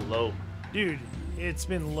still low. Dude, it's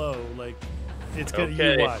been low. Like it's gonna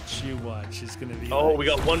you watch. It's gonna be we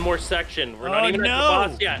got one more section. We're not even at the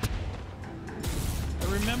boss yet. I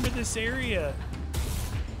remember this area.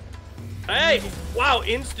 Hey! Wow,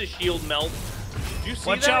 insta shield melt. Did you see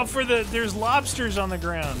Watch out for there's lobsters on the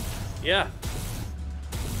ground. Yeah.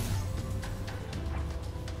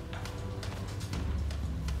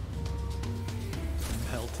 I'm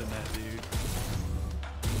pelting that dude.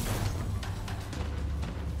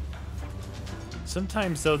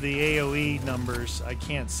 Sometimes though the AoE numbers, I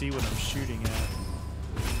can't see what I'm shooting at.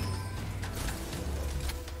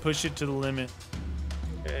 Push it to the limit.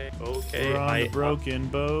 Okay. We're on the broken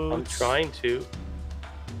boat. I'm trying to.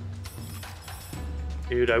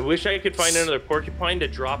 Dude, I wish I could find another porcupine to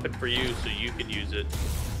drop it for you so you could use it.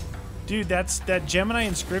 Dude, that's that Gemini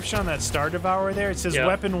inscription on that Star Devourer there. It says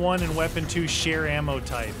Weapon 1 and Weapon 2 share ammo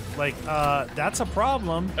type. Like, that's a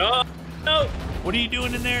problem. Oh, no. What are you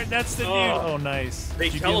doing in there? That's the dude. Oh, nice. They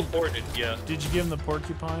teleported, yeah. Did you give him the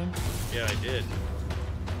porcupine? Yeah, I did.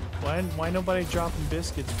 Why nobody dropping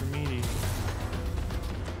biscuits for meaty?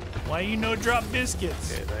 Why you no drop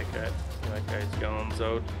biscuits? Okay, that guy's going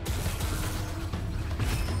so.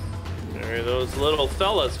 There are those little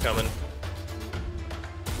fellas coming.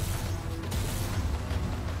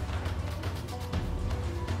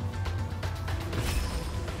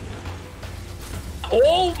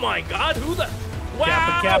 Oh my God! Who the?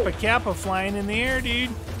 Wow! Kappa flying in the air,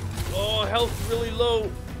 dude. Oh, health really low.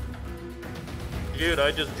 Dude,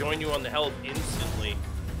 I just joined you on the health instantly.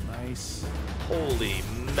 Nice. Holy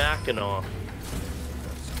Mackinac.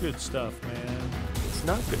 It's good stuff, man. It's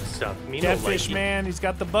not good stuff. Catfish, man. He's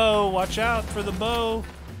got the bow. Watch out for the bow.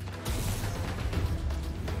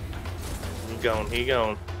 He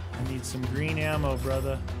going. I need some green ammo,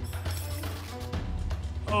 brother.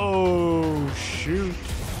 Oh, shoot.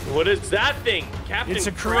 What is that thing? Captain It's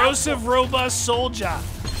a corrosive, robust soldier.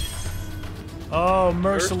 Oh,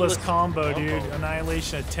 merciless combo, dude.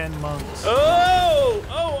 Annihilation of 10 monks. Oh!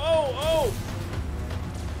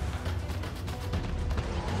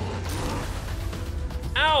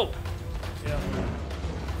 Ow! Yeah.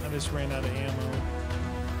 I just ran out of ammo.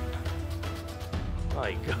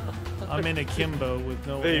 My God. I'm in a kimbo with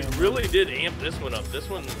no They ammo. really did amp this one up. This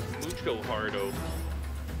one, mucho hardo.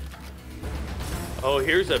 Oh,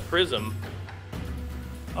 here's a prism.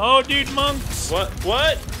 Oh, dude, monks! What?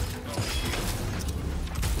 What?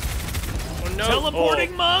 Oh, no.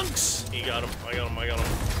 Teleporting monks! He got him. I got him. I got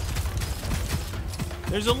him.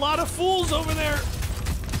 There's a lot of fools over there.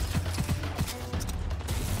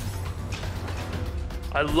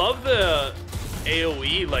 I love the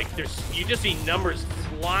AoE. Like, you just see numbers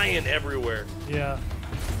flying everywhere. Yeah.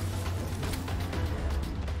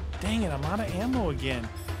 Dang it, I'm out of ammo again.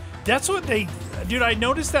 That's what they... Dude, I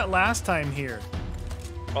noticed that last time here.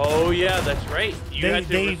 Oh, yeah, that's right.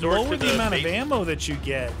 They lower the amount of ammo that you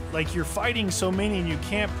get. Like, you're fighting so many and you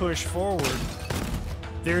can't push forward.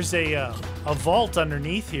 There's a vault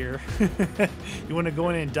underneath here. You want to go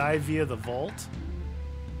in and dive via the vault?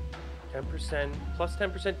 10%, plus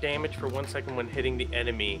 10% damage for 1 second when hitting the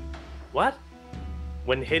enemy. What?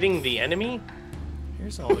 When hitting the enemy?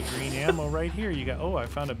 Here's all the green ammo right here. You got... Oh, I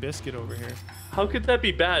found a biscuit over here. How could that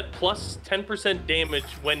be bad? Plus 10% damage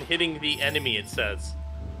when hitting the enemy, it says.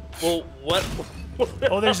 Well, what?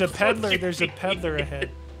 Oh, there's a peddler. There's a peddler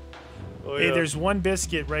ahead. Oh, Hey, yeah. there's one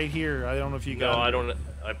biscuit right here. I don't know if you got it. No, I don't.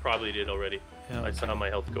 I probably did already. Yeah. I saw my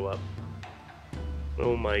health go up.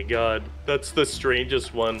 Oh my God, that's the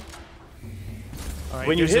strangest one. All right,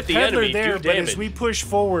 When you there's hit a the peddler enemy, there, do but as damage. we push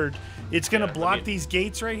forward, it's gonna Yeah, block I mean- these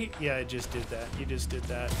gates right here. Yeah, I just did that. You just did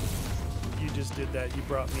that. You just did that. You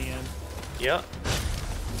brought me in. Yeah.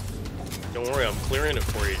 Don't worry, I'm clearing it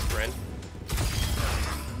for you, friend.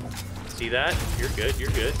 See that? You're good.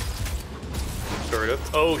 You're good. Sort of.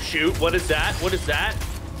 Oh shoot! What is that? What is that?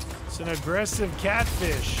 It's an aggressive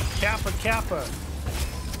catfish. Kappa kappa.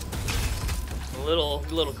 A little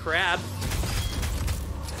crab.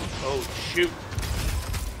 Oh shoot!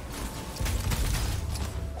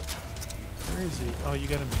 Where is he? Oh, you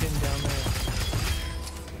got him pinned down there.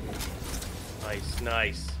 Nice,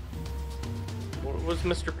 nice. What was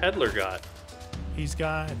Mr. Peddler got? He's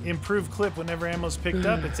got improved clip whenever ammo's picked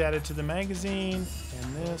up. It's added to the magazine.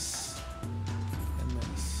 And this. And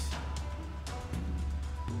this.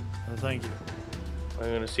 Oh, thank you.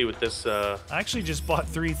 I'm gonna see what this I actually just bought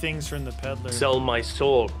 3 things from the peddler. sell my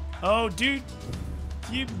soul. Oh, dude.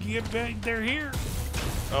 They're here.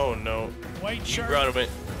 Oh no! White You shark. brought him in.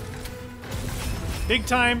 Big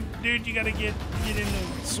time. Dude, you gotta get in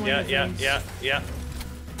the swing Yeah, of yeah, things. yeah.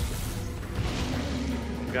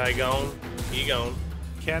 Guy gone. He gone.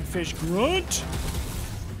 Catfish grunt.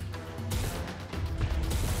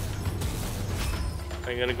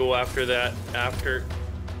 I'm gonna go after that after.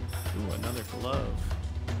 Ooh, another glove.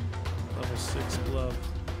 Level 6 glove.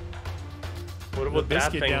 What The about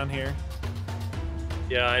that biscuit thing? down here.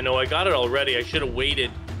 Yeah, I know. I got it already. I should have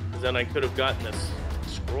waited, 'cause then I could have gotten this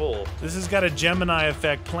scroll. This has got a Gemini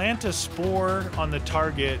effect. Plant a spore on the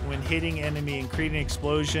target when hitting enemy and create an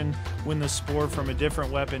explosion when the spore from a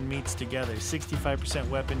different weapon meets together. 65%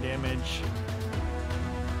 weapon damage.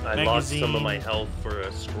 I lost some of Magazine. my health for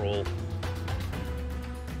a scroll.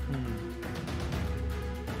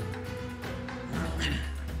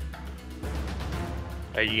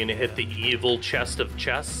 Are you gonna hit the evil chest of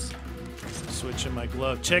chests? Switching my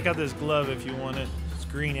glove. Check out this glove if you want it. It's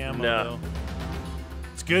green ammo No. though.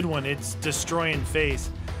 It's a good one. It's destroying face.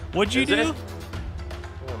 What'd you Is do? it?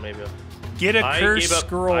 Oh, maybe. Get a I cursed gave up-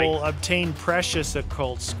 scroll. Obtain precious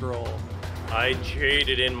occult scroll. I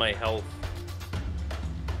traded in my health.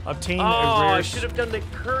 Obtain Oh, a rare I should have done the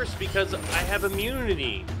curse because I have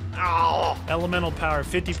immunity. Oh, elemental power.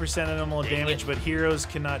 50% elemental Dang damage, it. but heroes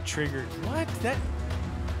cannot trigger. What? That?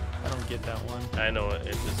 I don't get that one. I know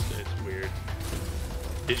it's weird.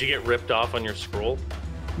 Did you get ripped off on your scroll?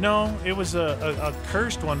 No, it was a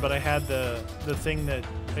cursed one, but I had the thing that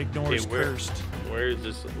ignores Okay, where- cursed. Where is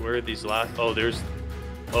this? Where are these last? Oh, there's.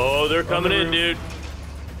 Oh, they're coming in, roof. dude.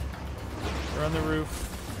 They're on the roof.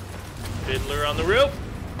 Fiddler on the roof.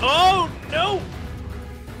 Oh no!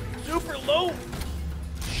 Super low.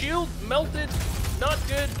 Shield melted. Not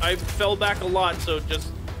good. I fell back a lot, so just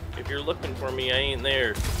if you're looking for me, I ain't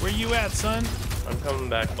there. Where you at, son? I'm coming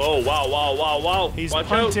back. Oh wow, wow, wow, wow! He's Watch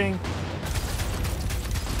punting.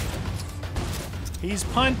 He's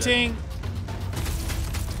punting.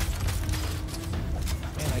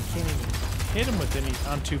 Man, I can't even hit him with any.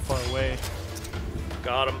 I'm too far away. out.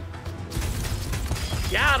 Got him.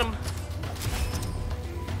 Got him.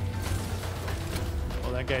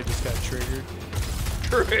 Oh, that guy just got triggered.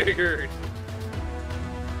 Triggered.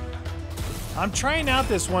 I'm trying out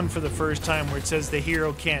this one for the first time where it says the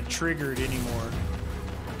hero can't trigger it anymore.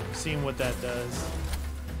 Seeing what that does.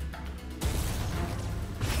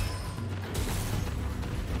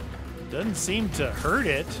 Doesn't seem to hurt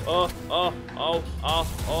it. Oh,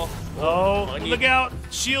 Look out!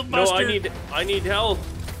 Shield buster. No, I need help.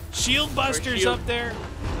 Shield buster's up there.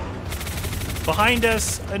 Behind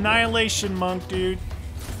us, Annihilation Monk, dude.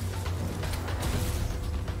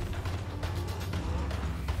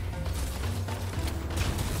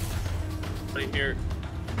 Right here.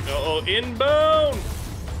 Uh-oh, inbound!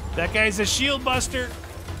 That guy's a shield buster.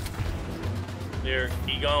 There,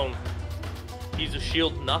 he gone. He's a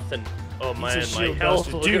shield nothing. Oh man, He's a my shield health.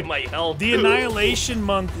 buster. Look Dude, at my health. The Annihilation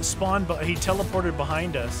Monk spawned, but he teleported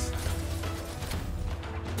behind us.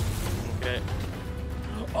 Okay.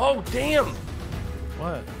 Oh, damn!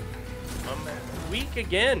 What? I'm weak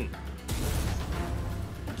again.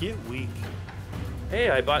 Get weak. Hey,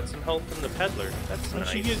 I bought some help from the peddler. That's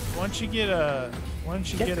nice. Why don't you get a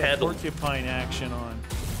peddled. porcupine action on?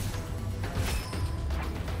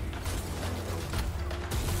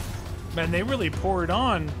 Man, they really poured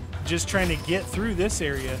on just trying to get through this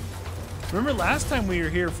area. Remember last time we were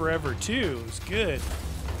here forever too? It was good.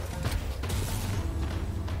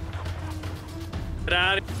 Get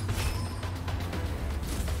out of here.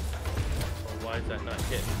 Oh, why is that not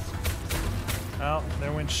hitting? Oh,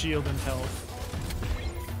 there went shield and health.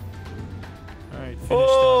 Alright, finish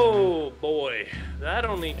Oh boy, that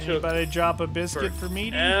only that. took Anybody drop a biscuit for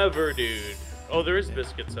me? ever, dude. Oh, there is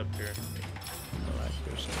biscuits up here. I like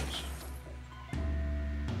biscuits.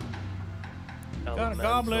 Got a Elemental.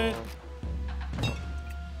 goblet.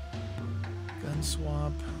 Gun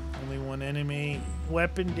swap. Only one enemy.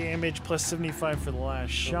 Weapon damage plus 75 for the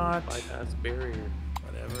last shot. Bypass barrier.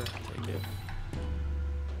 Whatever. Take it.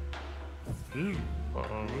 Ooh.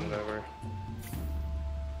 Whatever.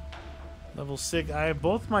 Level 6.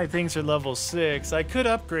 Both my things are level 6. I could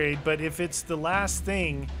upgrade, but if it's the last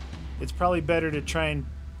thing, it's probably better to try and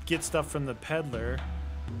get stuff from the peddler.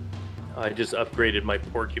 I just upgraded my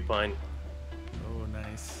porcupine. Oh,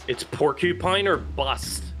 nice. It's porcupine or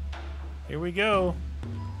bust. Here we go.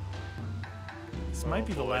 This might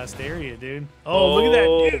be the last area, dude. Oh, look at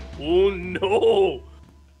that, dude. Oh, no.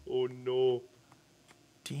 Oh, no.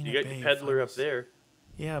 Dina You got Bay your peddler Falls. up there.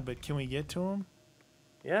 Yeah, but can we get to him?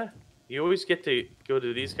 Yeah. You always get to go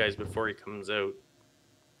to these guys before he comes out.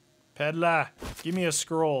 Peddler, give me a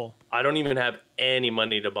scroll. I don't even have any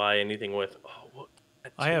money to buy anything with. Oh, what?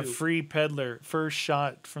 I have free peddler. First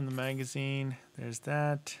shot from the magazine. There's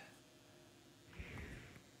that.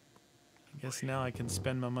 I guess now I can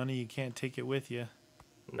spend my money. You can't take it with you.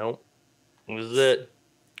 Nope. This is it.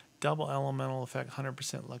 Double elemental effect,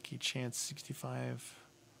 100% lucky chance, 65.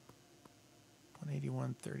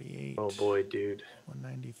 181, 38. Oh boy, dude.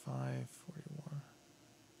 195,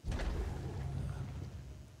 41.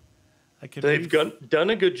 I could They've done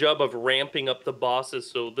a good job of ramping up the bosses,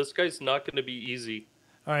 so this guy's not going to be easy.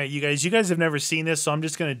 All right, you guys have never seen this, so I'm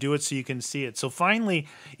just going to do it so you can see it. So finally,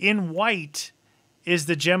 in white is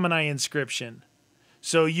the Gemini inscription.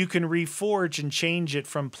 So you can reforge and change it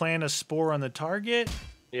from plant a spore on the target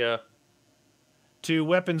Yeah. to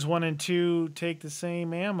weapons 1 and 2 take the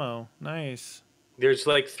same ammo. Nice. There's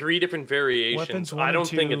like 3 different variations. Weapons 1 I and don't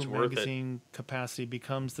 2 think it's worth it. magazine capacity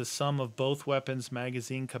becomes the sum of both weapons'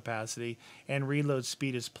 magazine capacity, and reload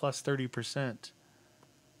speed is plus 30%.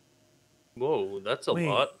 Whoa, that's a Wait,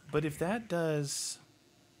 lot. but if that does...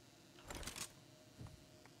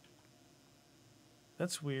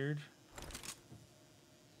 That's weird.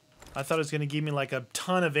 I thought it was going to give me like a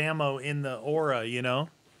ton of ammo in the aura, you know?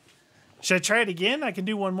 Should I try it again? I can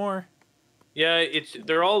do one more. Yeah,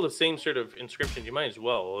 they're all the same sort of inscription. You might as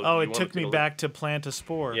well. Oh, it took me back to plant a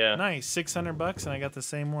spore. Yeah. Nice. $600 and I got the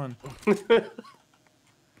same one.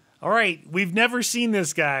 All right. We've never seen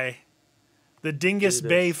this guy. The Dingus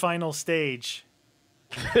Bay final stage.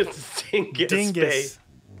 Dingus Bay.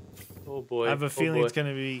 Oh boy. I have a feeling it's going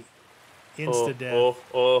to be insta-death.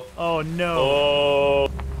 Oh no.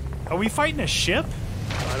 Oh. Are we fighting a ship?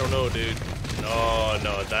 I don't know, dude. No,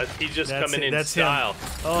 he's just coming in style.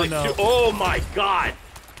 Oh no. Oh my god.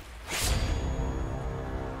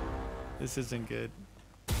 This isn't good.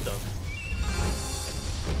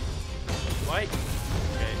 What?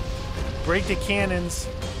 Okay. Break the cannons.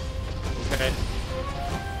 Okay.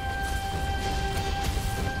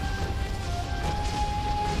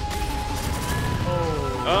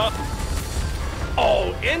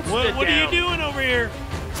 Oh, instant What are you doing over here?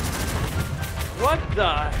 What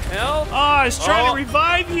the hell? Oh, I was trying to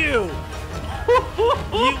revive you.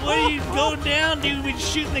 What are you going down, dude? We're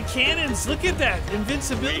shooting the cannons. Look at that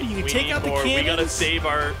invincibility. You can take out the cannons. We gotta save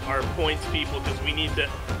our points, people, because we need to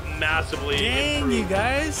massively Dang, improve. you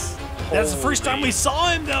guys. That's the first time we saw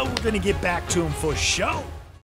him, though. We're gonna get back to him for show.